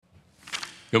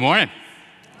Good morning.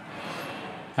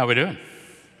 How we doing?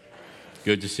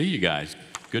 Good to see you guys.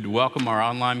 Good to welcome our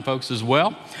online folks as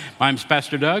well. My name's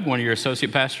Pastor Doug, one of your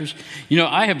associate pastors. You know,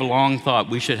 I have long thought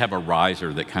we should have a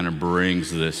riser that kind of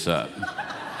brings this up.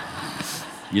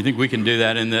 You think we can do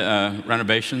that in the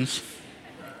renovations?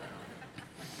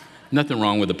 Nothing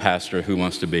wrong with a pastor who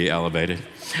wants to be elevated.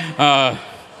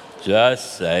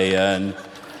 Just saying.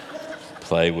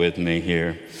 Play with me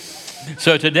here.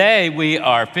 So today we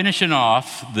are finishing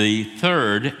off the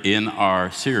third in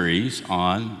our series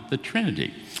on the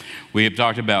Trinity. We have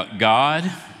talked about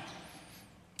God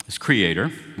as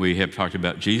creator. We have talked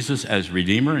about Jesus as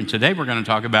redeemer. And today we're going to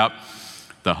talk about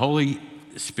the Holy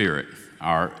Spirit,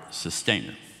 our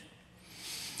sustainer.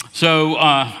 So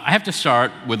I have to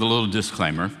start with a little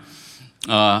disclaimer.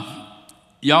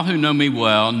 Y'all who know me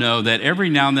well know that every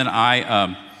now and then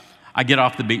I get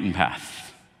off the beaten path.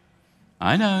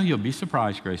 I know, you'll be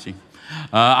surprised, Gracie.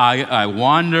 I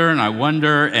wander and I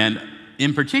wonder, and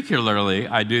in particularly,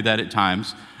 I do that at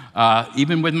times,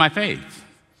 even with my faith.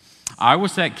 I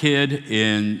was that kid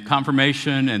in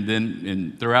confirmation and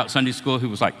then throughout Sunday school who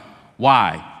was like,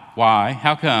 why? Why?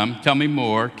 How come? Tell me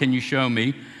more. Can you show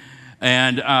me?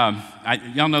 And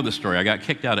y'all know the story. I got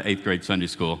kicked out of 8th grade Sunday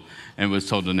school and was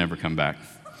told to never come back.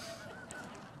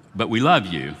 But we love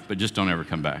you, but just don't ever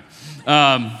come back.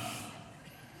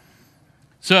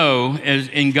 So, as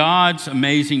in God's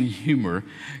amazing humor,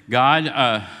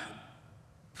 God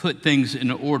put things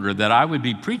in order that I would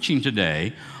be preaching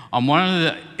today on one of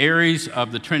the areas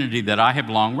of the Trinity that I have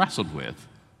long wrestled with,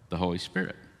 the Holy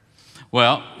Spirit.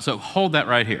 Well, so hold that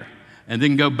right here. And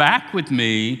then go back with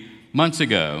me months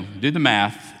ago. Do the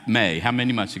math. May. How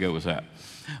many months ago was that?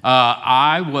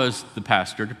 I was the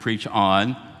pastor to preach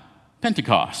on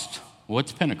Pentecost.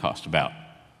 What's Pentecost about?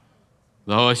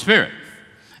 The Holy Spirit.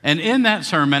 And in that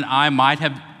sermon, I might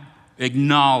have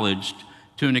acknowledged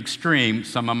to an extreme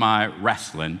some of my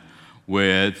wrestling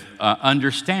with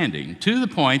understanding, to the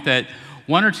point that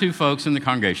one or two folks in the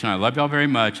congregation, I love y'all very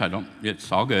much,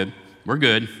 it's all good, we're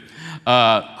good,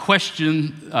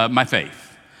 question my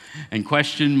faith and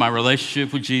question my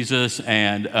relationship with Jesus,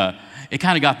 and it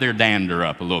kind of got their dander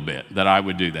up a little bit that I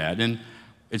would do that. And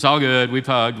it's all good, we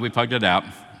pugged it out,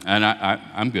 and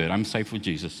I'm good, I'm safe with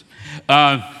Jesus.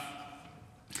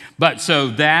 But so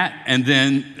that, and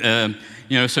then,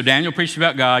 so Daniel preached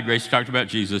about God, Grace talked about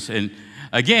Jesus, and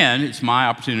again, it's my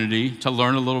opportunity to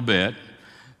learn a little bit.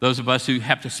 Those of us who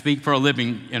have to speak for a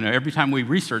living, every time we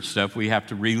research stuff, we have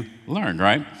to relearn,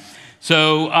 right?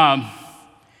 So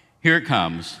here it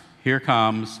comes. Here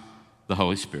comes the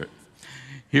Holy Spirit.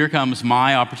 Here comes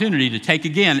my opportunity to take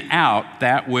again out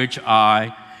that which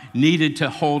I needed to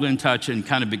hold and touch and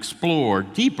kind of explore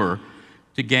deeper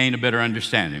to gain a better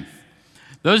understanding.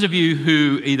 Those of you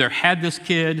who either had this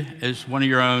kid as one of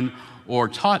your own or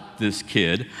taught this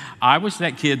kid, I was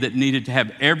that kid that needed to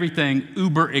have everything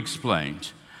uber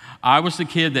explained. I was the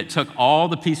kid that took all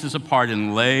the pieces apart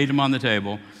and laid them on the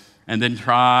table and then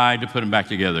tried to put them back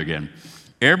together again.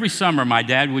 Every summer, my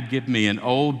dad would give me an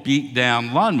old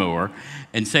beat-down lawnmower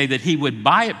and say that he would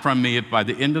buy it from me if by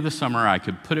the end of the summer I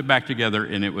could put it back together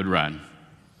and it would run.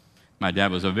 My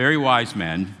dad was a very wise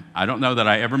man. I don't know that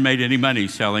I ever made any money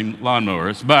selling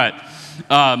lawnmowers, but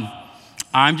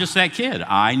I'm just that kid.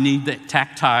 I need that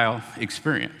tactile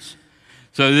experience.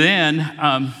 So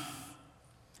then,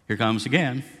 here comes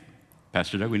again,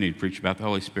 Pastor Doug, we need to preach about the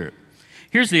Holy Spirit.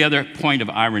 Here's the other point of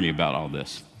irony about all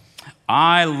this.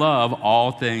 I love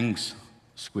all things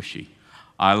squishy.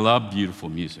 I love beautiful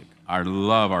music. I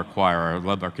love our choir. I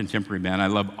love our contemporary band. I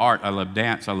love art. I love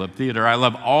dance. I love theater. I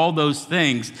love all those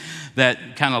things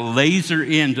that kind of laser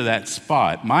into that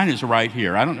spot. Mine is right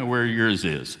here. I don't know where yours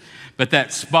is. But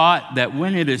that spot that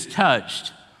when it is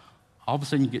touched, all of a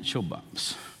sudden you get chill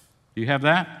bumps. Do you have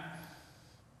that?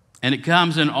 And it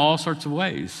comes in all sorts of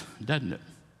ways, doesn't it?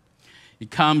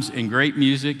 It comes in great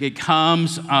music. It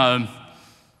comes,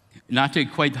 not to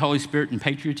equate the Holy Spirit and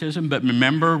patriotism, but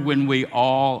remember when we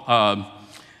all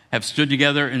have stood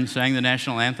together and sang the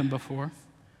national anthem before?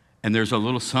 And there's a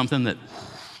little something that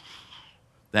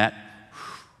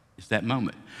is that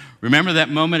moment. Remember that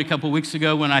moment a couple weeks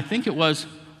ago when I think it was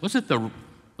it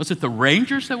the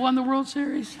Rangers that won the World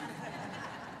Series?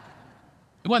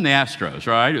 It wasn't the Astros,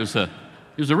 right? It was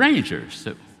the Rangers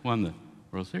that won the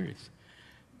World Series.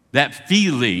 That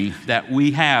feeling that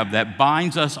we have that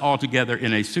binds us all together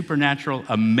in a supernatural,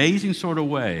 amazing sort of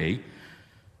way,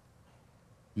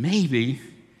 maybe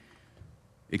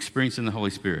experiencing the Holy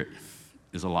Spirit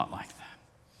is a lot like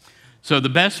that. So the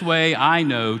best way I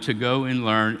know to go and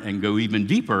learn and go even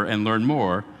deeper and learn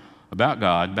more about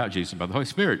God, about Jesus, about the Holy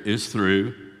Spirit is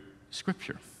through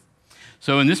Scripture.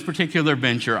 So in this particular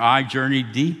venture, I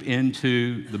journeyed deep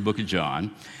into the book of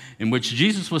John, in which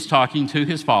Jesus was talking to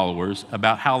his followers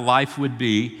about how life would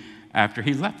be after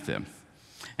he left them.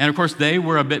 And of course, they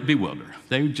were a bit bewildered.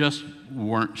 They just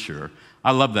weren't sure.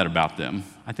 I love that about them.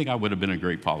 I think I would have been a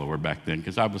great follower back then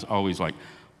because I was always like,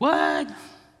 what?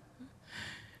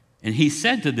 And he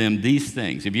said to them these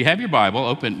things. If you have your Bible,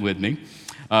 open it with me.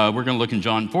 We're going to look in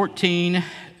John 14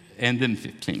 and then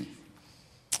 15.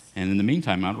 And in the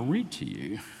meantime, I'll read to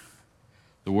you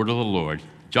the word of the Lord.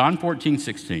 John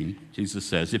 14:16, Jesus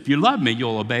says, if you love me,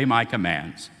 you'll obey my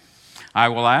commands. I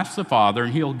will ask the Father,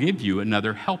 and he'll give you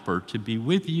another helper to be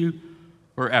with you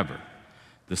forever,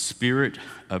 the Spirit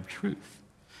of truth.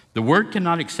 The Word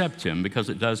cannot accept him because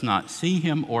it does not see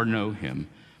him or know him,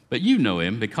 but you know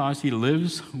him because he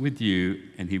lives with you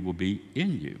and he will be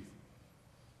in you.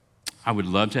 I would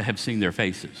love to have seen their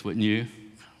faces, wouldn't you?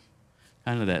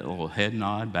 Kind of that little head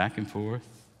nod back and forth.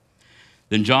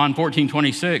 Then John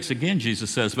 14:26, again,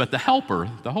 Jesus says, but the Helper,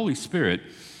 the Holy Spirit,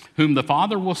 whom the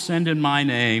Father will send in my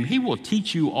name, he will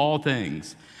teach you all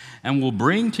things and will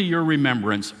bring to your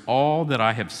remembrance all that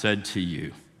I have said to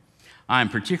you. I am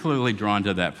particularly drawn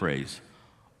to that phrase,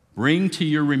 bring to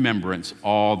your remembrance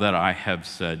all that I have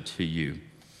said to you.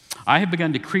 I have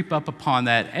begun to creep up upon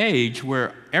that age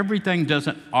where everything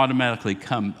doesn't automatically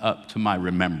come up to my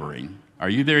remembering. Are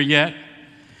you there yet?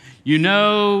 You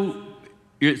know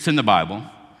it's in the Bible,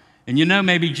 and you know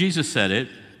maybe Jesus said it.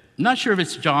 I'm not sure if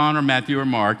it's John or Matthew or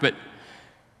Mark, but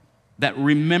that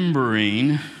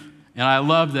remembering, and I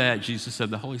love that Jesus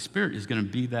said the Holy Spirit is going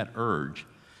to be that urge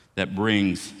that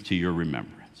brings to your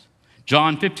remembrance.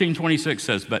 John 15:26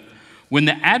 says, but when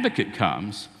the advocate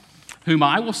comes, whom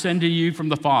I will send to you from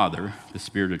the Father, the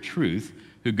Spirit of truth,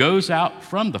 who goes out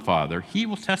from the Father, he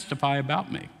will testify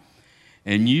about me.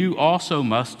 And you also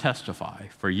must testify,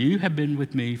 for you have been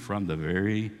with me from the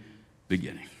very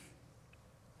beginning.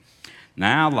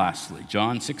 Now, lastly,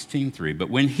 John 16:3,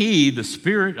 but when he, the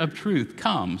Spirit of truth,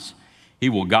 comes, he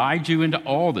will guide you into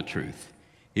all the truth.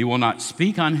 He will not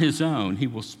speak on his own. He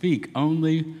will speak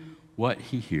only what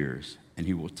he hears, and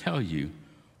he will tell you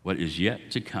what is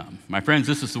yet to come. My friends,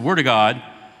 this is the word of God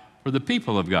for the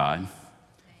people of God.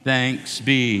 Thanks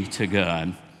be to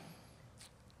God.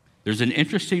 There's an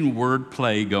interesting word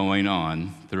play going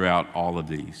on throughout all of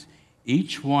these.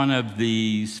 Each one of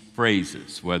these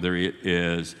phrases, whether it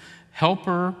is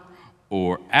helper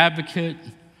or advocate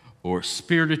or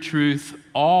spirit of truth,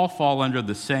 all fall under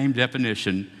the same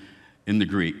definition in the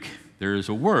Greek. There is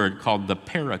a word called the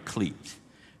paraclete.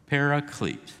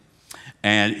 Paraclete.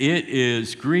 And it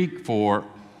is Greek for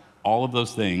all of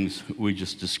those things we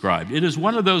just described. It is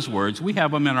one of those words, we have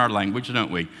them in our language,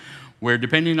 don't we? Where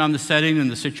depending on the setting and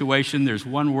the situation, there's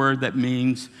one word that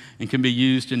means and can be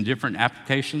used in different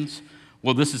applications.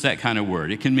 Well, this is that kind of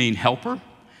word. It can mean helper.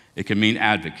 It can mean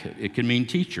advocate. It can mean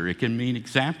teacher. It can mean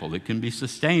example. It can be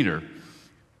sustainer.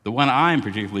 The one I'm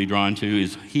particularly drawn to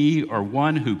is he or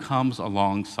one who comes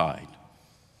alongside.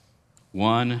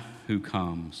 One who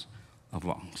comes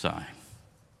alongside.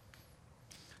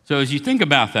 So as you think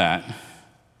about that,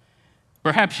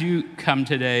 perhaps you come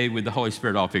today with the Holy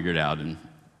Spirit all figured out, and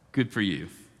good for you.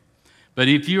 But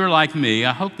if you're like me,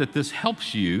 I hope that this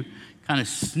helps you kind of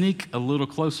sneak a little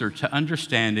closer to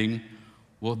understanding,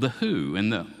 well, the who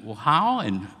and the well, how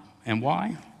and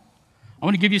why. I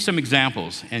want to give you some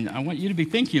examples, and I want you to be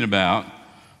thinking about,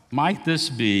 might this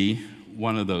be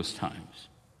one of those times?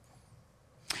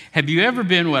 Have you ever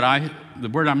been the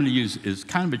word I'm going to use is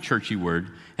kind of a churchy word.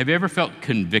 Have you ever felt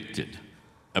convicted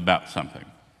about something?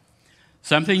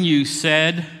 Something you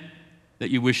said that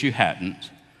you wish you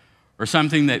hadn't, or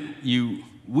something that you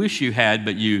wish you had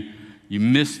but you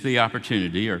missed the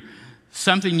opportunity, or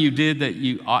something you did that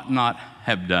you ought not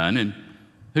have done, and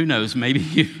who knows, maybe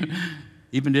you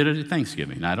even did it at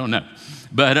Thanksgiving, I don't know.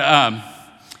 But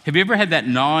have you ever had that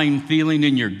gnawing feeling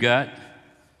in your gut,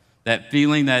 that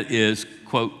feeling that is,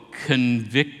 quote,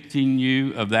 convicting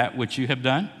you of that which you have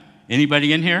done?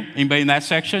 Anybody in here? Anybody in that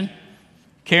section?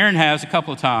 Karen has a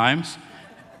couple of times.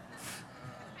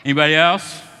 Anybody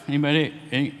else?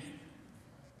 Anybody?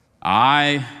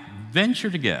 I venture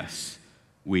to guess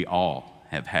we all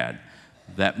have had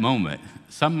that moment.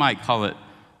 Some might call it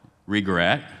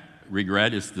regret.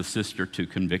 Regret is the sister to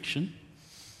conviction.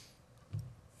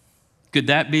 Could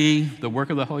that be the work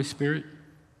of the Holy Spirit?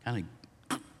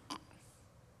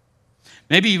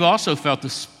 Maybe you've also felt the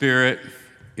Spirit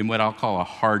in what I'll call a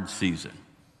hard season.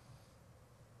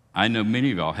 I know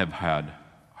many of y'all have had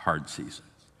hard seasons.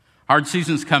 Hard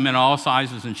seasons come in all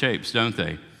sizes and shapes, don't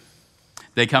they?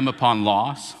 They come upon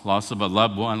loss of a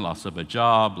loved one, loss of a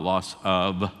job, loss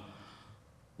of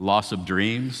loss of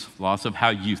dreams, loss of how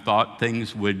you thought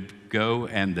things would go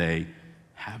and they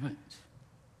haven't.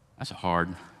 That's a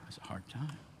hard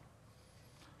time.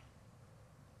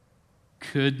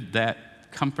 Could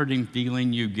that comforting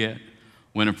feeling you get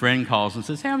when a friend calls and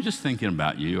says, hey, I was just thinking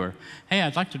about you, or hey,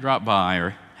 I'd like to drop by,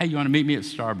 or hey, you want to meet me at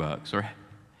Starbucks, or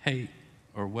hey,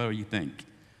 or what do you think?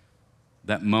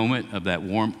 That moment of that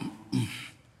warm,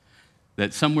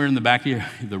 that somewhere in the back of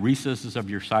the recesses of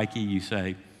your psyche, you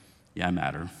say, yeah, I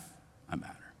matter.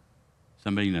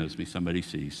 Somebody knows me, somebody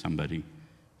sees, somebody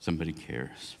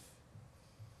cares.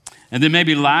 And then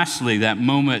maybe lastly, that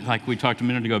moment, like we talked a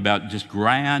minute ago about just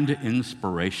grand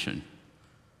inspiration.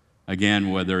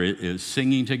 Again, whether it is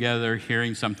singing together,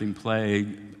 hearing something play,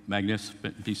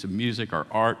 magnificent piece of music or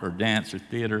art or dance or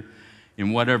theater,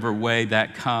 in whatever way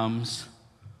that comes,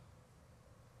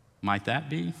 might that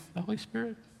be the Holy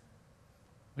Spirit?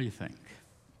 What do you think?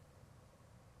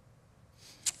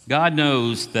 God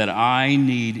knows that I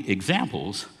need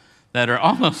examples that are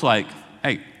almost like,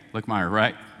 hey, look, Meyer,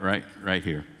 right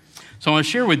here. So I want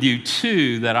to share with you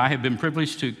two that I have been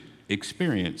privileged to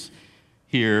experience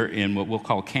here in what we'll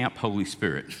call Camp Holy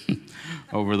Spirit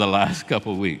over the last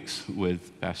couple of weeks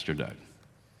with Pastor Doug.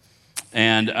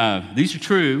 And these are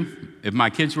true. If my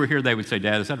kids were here, they would say,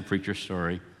 Dad, is that a preacher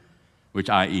story? Which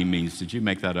i.e. means, did you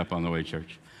make that up on the way to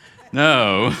church?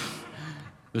 No.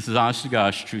 This is honest to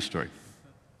gosh, true story.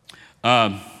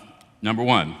 Number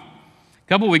one, a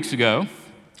couple weeks ago,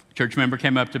 a church member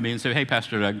came up to me and said, hey,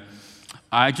 Pastor Doug,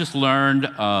 I just learned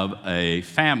of a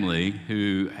family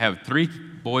who have 3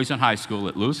 boys in high school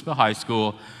at Louisville High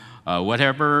School.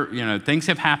 Things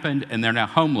have happened and they're now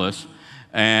homeless.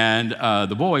 And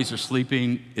the boys are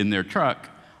sleeping in their truck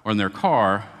or in their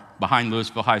car behind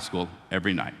Louisville High School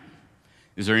every night.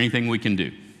 Is there anything we can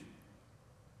do?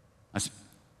 I said,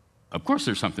 of course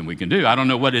there's something we can do. I don't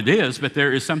know what it is, but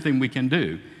there is something we can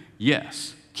do.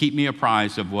 Yes, keep me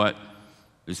apprised of what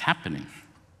is happening.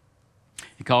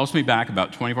 He calls me back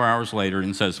about 24 hours later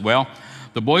and says, well,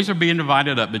 the boys are being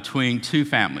divided up between 2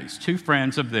 families. 2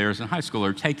 friends of theirs in high school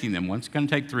are taking them. One's going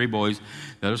to take 3 boys,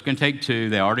 the other's going to take 2.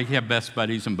 They already have best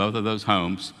buddies in both of those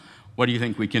homes. What do you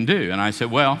think we can do? And I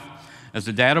said, well, as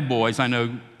a dad of boys, I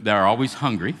know they're always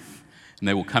hungry, and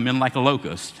they will come in like a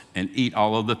locust and eat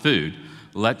all of the food.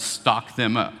 Let's stock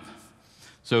them up.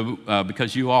 So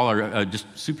because you all are just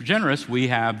super generous, we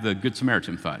have the Good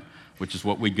Samaritan Fund, which is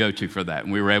what we go to for that.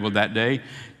 And we were able that day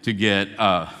to get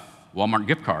Walmart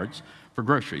gift cards for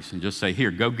groceries and just say, here,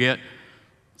 go get.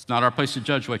 It's not our place to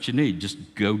judge what you need. Just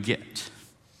go get.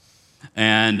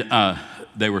 And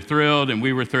they were thrilled, and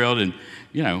we were thrilled, and,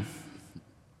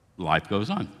 life goes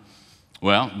on.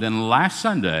 Well, then last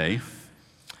Sunday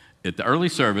at the early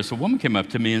service, a woman came up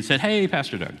to me and said, hey,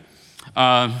 Pastor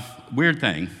Doug, weird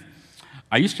thing.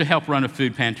 I used to help run a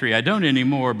food pantry. I don't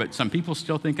anymore, but some people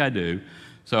still think I do.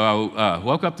 So I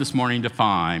woke up this morning to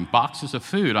find boxes of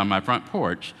food on my front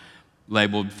porch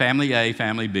labeled Family A,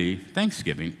 Family B,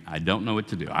 Thanksgiving. I don't know what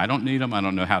to do. I don't need them. I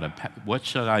don't know what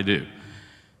should I do?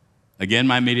 Again,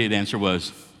 my immediate answer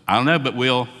was, I don't know, but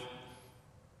we'll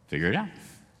figure it out.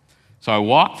 So I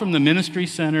walked from the ministry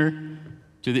center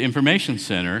to the information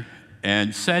center,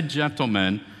 and said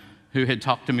gentleman who had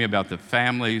talked to me about the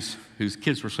families whose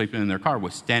kids were sleeping in their car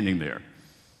was standing there.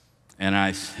 And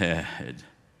I said,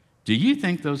 do you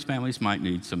think those families might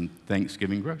need some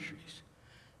Thanksgiving groceries?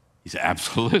 He said,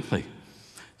 absolutely.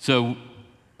 So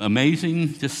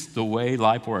amazing just the way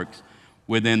life works.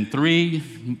 Within 3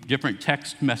 different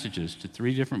text messages to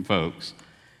 3 different folks,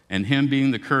 and him being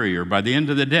the courier, by the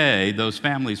end of the day, those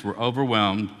families were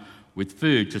overwhelmed with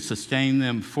food to sustain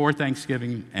them for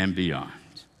Thanksgiving and beyond.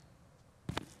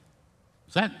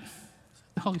 Is that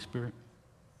the Holy Spirit?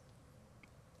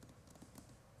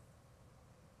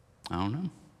 I don't know.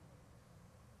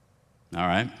 All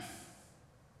right.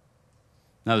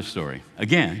 Another story.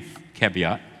 Again,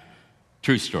 caveat,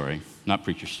 true story, not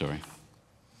preacher story.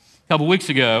 A couple weeks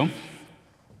ago,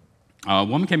 a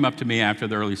woman came up to me after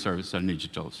the early service and said, I need you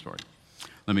to tell the story.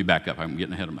 Let me back up. I'm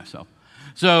getting ahead of myself.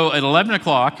 So at 11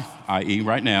 o'clock, i.e.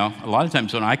 right now, a lot of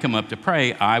times when I come up to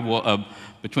pray, I will,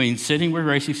 between sitting where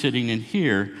Gracie sitting in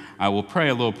here, I will pray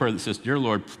a little prayer that says, Dear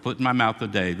Lord, put in my mouth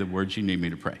today the words you need me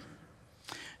to pray.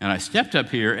 And I stepped up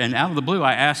here, and out of the blue,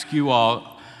 I asked you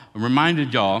all,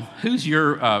 reminded y'all, who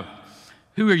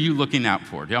are you looking out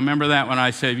for? Do y'all remember that when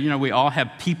I said, we all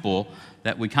have people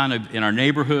that we kind of, in our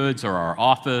neighborhoods or our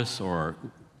office or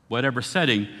whatever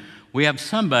setting, we have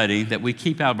somebody that we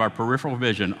keep out of our peripheral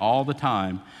vision all the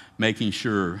time, making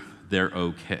sure they're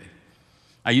okay.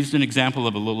 I used an example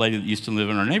of a little lady that used to live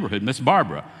in our neighborhood, Miss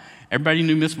Barbara. Everybody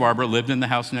knew Miss Barbara, lived in the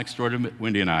house next door to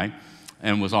Wendy and I,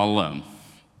 and was all alone.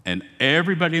 And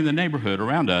everybody in the neighborhood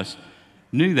around us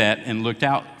knew that and looked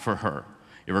out for her.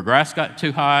 If her grass got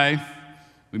too high,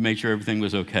 we made sure everything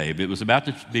was okay. If it was about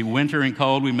to be winter and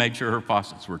cold, we made sure her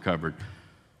faucets were covered.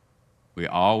 We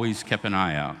always kept an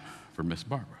eye out for Miss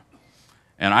Barbara.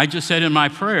 And I just said in my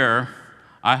prayer,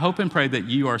 I hope and pray that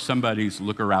you are somebody's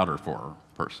looker-outer for her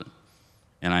person.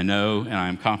 And I know and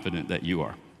I'm confident that you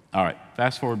are. All right,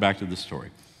 fast forward back to the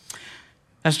story.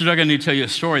 Pastor Doug, I need to tell you a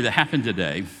story that happened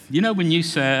today. You know when you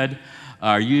said,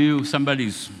 are you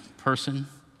somebody's person?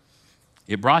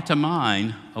 It brought to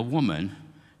mind a woman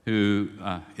who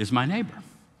is my neighbor.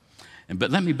 But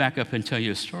let me back up and tell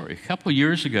you a story. A couple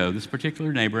years ago, this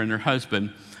particular neighbor and her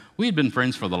husband, we had been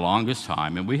friends for the longest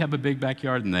time, and we have a big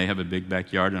backyard, and they have a big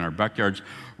backyard, and our backyards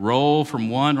roll from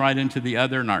one right into the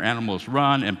other, and our animals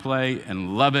run and play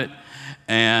and love it,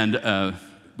 and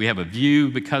we have a view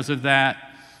because of that.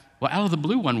 Well, out of the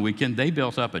blue one weekend, they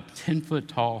built up a 10-foot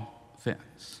tall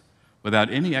fence without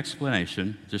any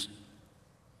explanation, just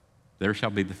there shall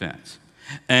be the fence.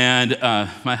 And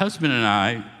my husband and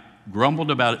I grumbled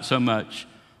about it so much,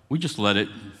 we just let it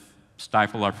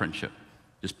stifle our friendship,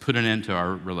 just put an end to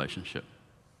our relationship.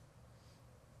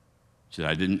 She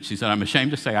said, I'm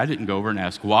ashamed to say I didn't go over and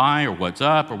ask why or what's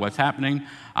up or what's happening.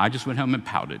 I just went home and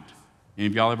pouted. Any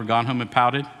of y'all ever gone home and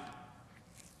pouted?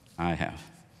 I have.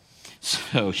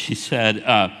 So she said,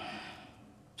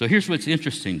 so here's what's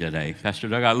interesting today, Pastor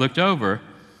Doug. I looked over,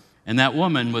 and that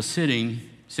woman was sitting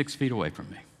 6 feet away from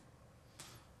me.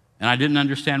 And I didn't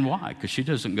understand why, because she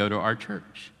doesn't go to our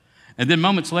church. And then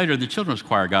moments later, the children's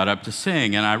choir got up to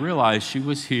sing, and I realized she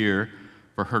was here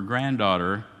for her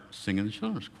granddaughter singing the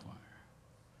children's choir.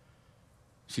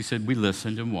 She said, we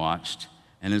listened and watched,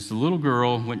 and as the little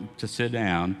girl went to sit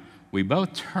down, we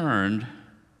both turned,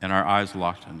 and our eyes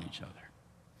locked on each other.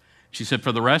 She said,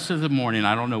 for the rest of the morning,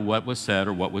 I don't know what was said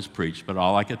or what was preached, but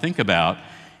all I could think about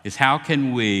is how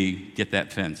can we get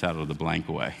that fence out of the blank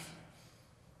way?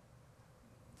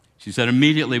 She said,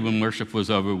 immediately when worship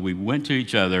was over, we went to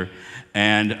each other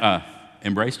and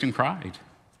embraced and cried.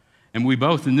 And we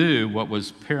both knew what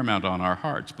was paramount on our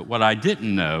hearts. But what I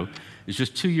didn't know is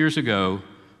just 2 years ago,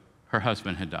 her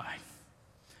husband had died.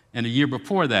 And a year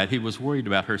before that, he was worried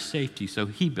about her safety, so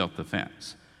he built the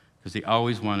fence because he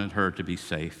always wanted her to be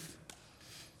safe.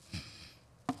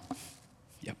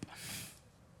 Yep.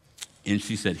 And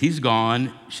she said, he's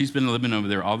gone. She's been living over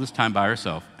there all this time by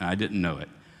herself, and I didn't know it.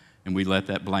 And we let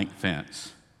that blank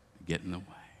fence get in the way.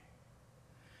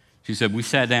 She said, we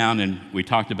sat down and we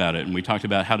talked about it, and we talked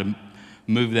about how to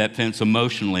move that fence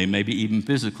emotionally, maybe even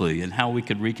physically, and how we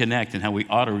could reconnect and how we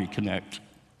ought to reconnect.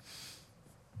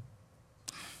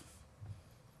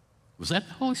 Was that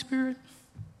the Holy Spirit?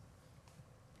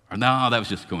 Or no, that was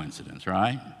just coincidence,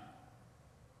 right?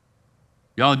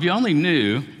 Y'all, if you only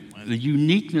knew the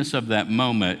uniqueness of that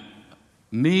moment,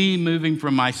 me moving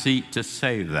from my seat to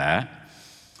say that,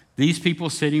 these people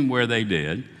sitting where they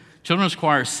did, children's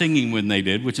choir singing when they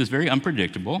did, which is very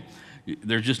unpredictable.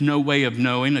 There's just no way of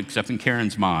knowing, except in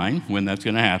Karen's mind, when that's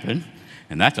going to happen.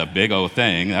 And that's a big old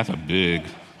thing. That's a big...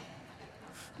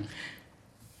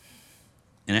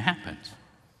 And it happened.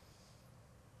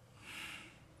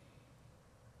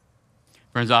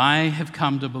 Friends, I have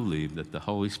come to believe that the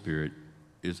Holy Spirit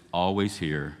is always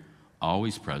here,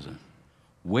 always present,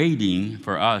 waiting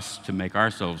for us to make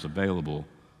ourselves available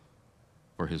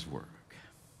for his work.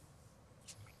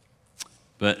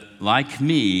 But like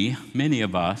me, many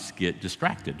of us get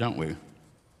distracted, don't we?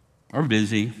 We're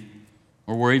busy.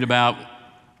 We're worried about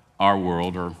our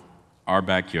world or our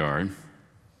backyard.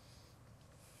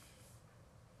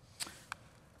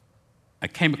 I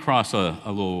came across a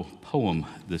little poem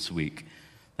this week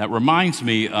that reminds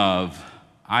me of,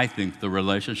 I think, the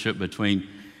relationship between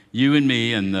you and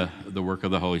me and the work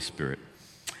of the Holy Spirit.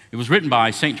 It was written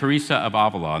by St. Teresa of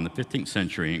Avila in the 15th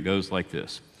century, and it goes like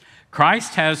this.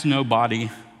 Christ has no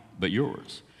body but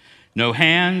yours, no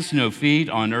hands, no feet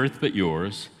on earth but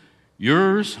yours.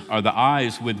 Yours are the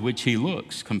eyes with which he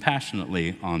looks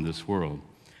compassionately on this world.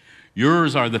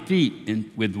 Yours are the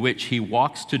feet with which he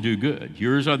walks to do good.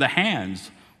 Yours are the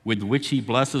hands with which he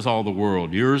blesses all the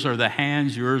world. Yours are the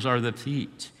hands, yours are the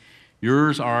feet.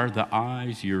 Yours are the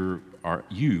eyes, you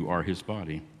are his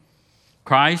body.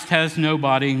 Christ has no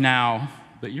body now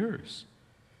but yours.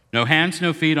 No hands,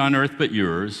 no feet on earth but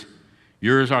yours.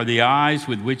 Yours are the eyes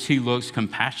with which he looks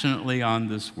compassionately on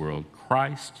this world.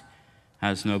 Christ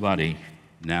has no body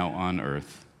now on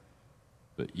earth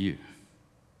but you.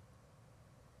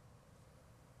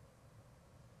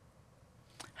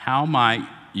 How might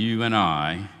you and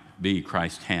I be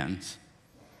Christ's hands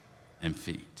and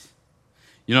feet?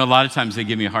 You know, a lot of times they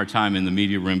give me a hard time in the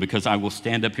media room because I will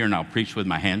stand up here and I'll preach with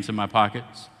my hands in my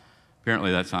pockets.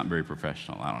 Apparently that's not very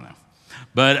professional, I don't know.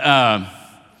 But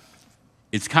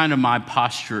it's kind of my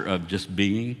posture of just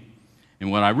being.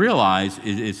 And what I realize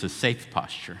is it's a safe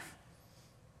posture.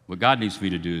 What God needs me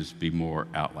to do is be more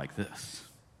out like this.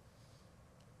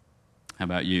 How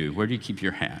about you? Where do you keep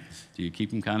your hands? Do you keep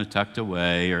them kind of tucked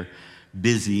away or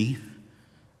busy,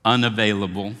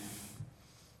 unavailable?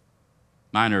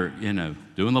 Mine are,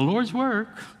 doing the Lord's work,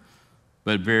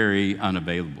 but very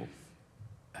unavailable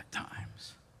at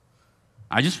times.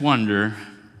 I just wonder,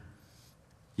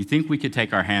 you think we could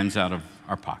take our hands out of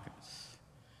our pockets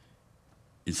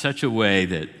in such a way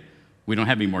that we don't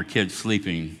have any more kids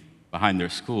sleeping behind their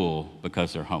school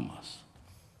because they're homeless?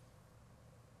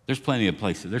 There's plenty of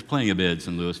places. There's plenty of beds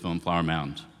in Louisville and Flower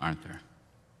Mound, aren't there?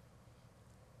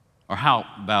 Or how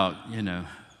about,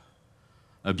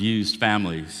 abused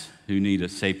families who need a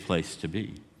safe place to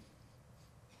be?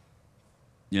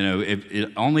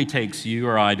 It only takes you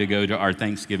or I to go to our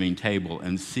Thanksgiving table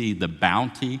and see the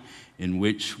bounty in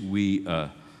which we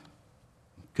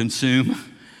consume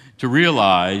to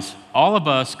realize all of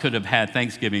us could have had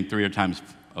Thanksgiving 3 times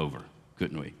over,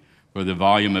 couldn't we? For the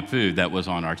volume of food that was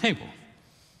on our table.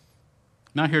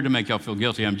 I'm not here to make y'all feel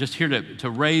guilty. I'm just here to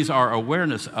raise our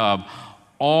awareness of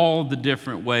all the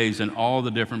different ways and all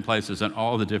the different places and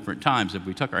all the different times. If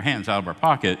we took our hands out of our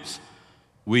pockets,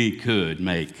 we could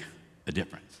make a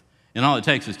difference. And all it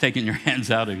takes is taking your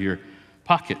hands out of your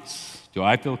pockets. Do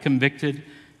I feel convicted?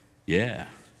 Yeah,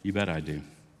 you bet I do.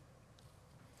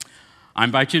 I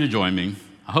invite you to join me.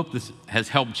 I hope this has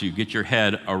helped you get your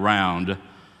head around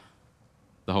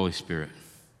the Holy Spirit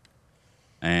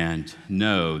and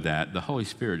know that the Holy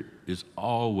Spirit is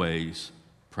always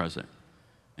present.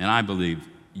 And I believe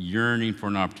yearning for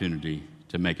an opportunity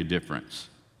to make a difference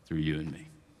through you and me.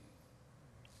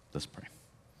 Let's pray.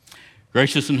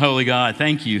 Gracious and holy God,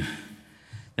 thank you.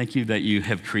 Thank you that you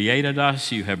have created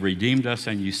us, you have redeemed us,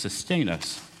 and you sustain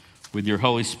us with your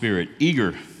Holy Spirit,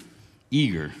 eager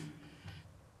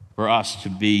for us to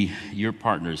be your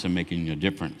partners in making a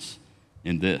difference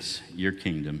in this, your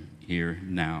kingdom, here,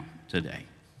 now, today.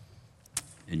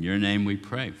 In your name we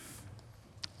pray.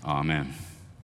 Amen.